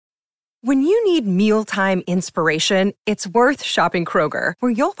When you need mealtime inspiration, it's worth shopping Kroger,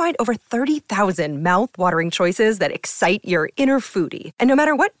 where you'll find over 30,000 mouth-watering choices that excite your inner foodie. And no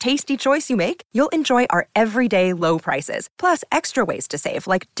matter what tasty choice you make, you'll enjoy our everyday low prices, plus extra ways to save,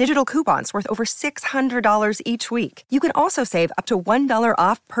 like digital coupons worth over $600 each week. You can also save up to $1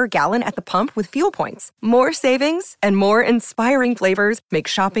 off per gallon at the pump with fuel points. More savings and more inspiring flavors make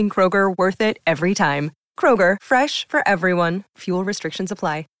shopping Kroger worth it every time. Kroger, fresh for everyone. Fuel restrictions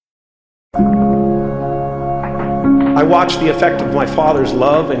apply. I watched the effect of my father's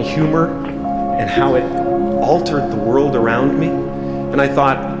love and humor and how it altered the world around me. And I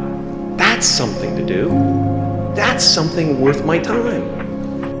thought, that's something to do. That's something worth my time.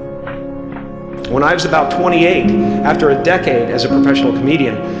 When I was about 28, after a decade as a professional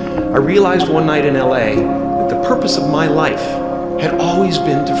comedian, I realized one night in LA that the purpose of my life had always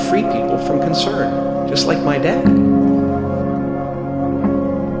been to free people from concern, just like my dad.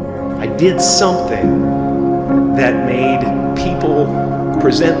 I did something that made people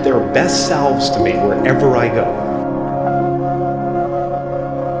present their best selves to me wherever I go.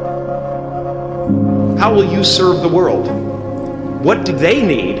 How will you serve the world? What do they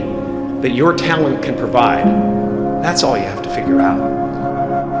need that your talent can provide? That's all you have to figure out.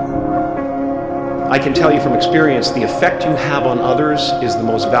 I can tell you from experience, the effect you have on others is the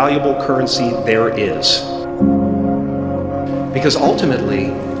most valuable currency there is. Because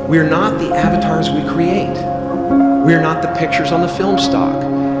ultimately, we're not the avatars we create. We're not the pictures on the film stock.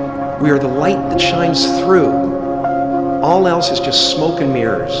 We are the light that shines through. All else is just smoke and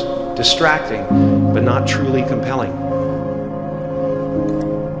mirrors, distracting, but not truly compelling.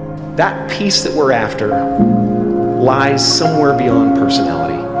 That peace that we're after lies somewhere beyond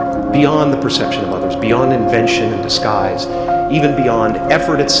personality, beyond the perception of others, beyond invention and disguise, even beyond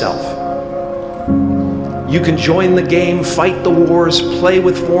effort itself. You can join the game, fight the wars, play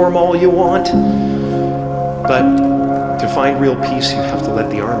with form all you want, but to find real peace, you have to let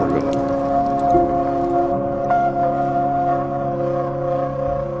the armor go.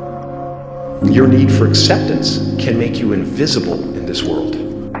 Your need for acceptance can make you invisible in this world.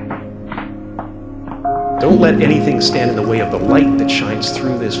 Don't let anything stand in the way of the light that shines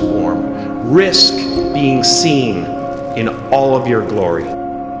through this form. Risk being seen in all of your glory.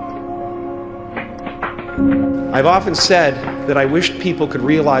 I've often said that I wished people could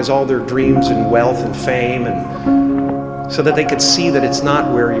realize all their dreams and wealth and fame, and so that they could see that it's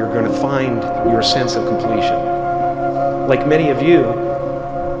not where you're going to find your sense of completion. Like many of you,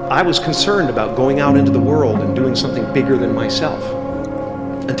 I was concerned about going out into the world and doing something bigger than myself,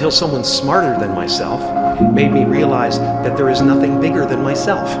 until someone smarter than myself made me realize that there is nothing bigger than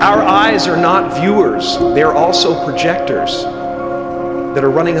myself. Our eyes are not viewers, they're also projectors that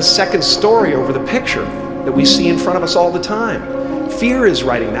are running a second story over the picture that we see in front of us all the time. Fear is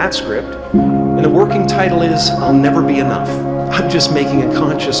writing that script, and the working title is, I'll Never Be Enough. I'm just making a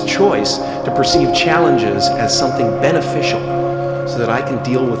conscious choice to perceive challenges as something beneficial so that I can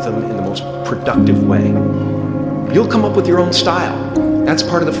deal with them in the most productive way. You'll come up with your own style. That's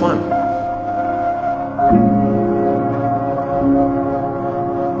part of the fun.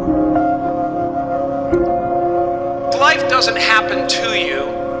 Life doesn't happen to you,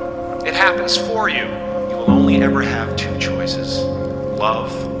 it happens for you. You will only ever have two choices,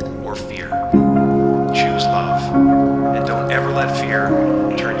 love or fear. Choose love, and don't ever let fear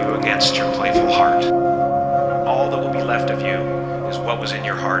turn you against your playful heart. All that will be left of you is what was in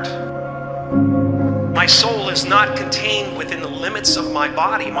your heart. My soul is not contained within the limits of my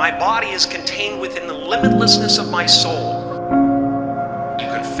body. My body is contained within the limitlessness of my soul. You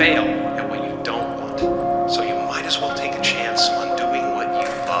can fail at what you don't want, so you might as well take a chance on doing what you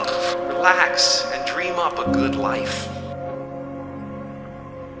love. Relax and dream up a good life.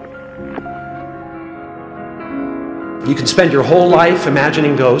 You can spend your whole life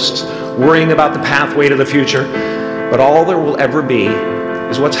imagining ghosts, worrying about the pathway to the future, but all there will ever be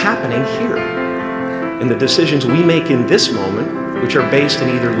is what's happening here, and the decisions we make in this moment, which are based in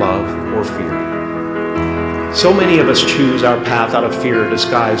either love or fear. So many of us choose our path out of fear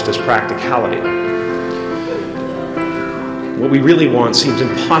disguised as practicality. What we really want seems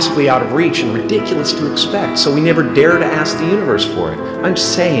impossibly out of reach and ridiculous to expect, so we never dare to ask the universe for it. I'm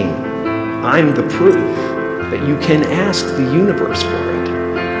saying, I'm the proof that you can ask the universe for it.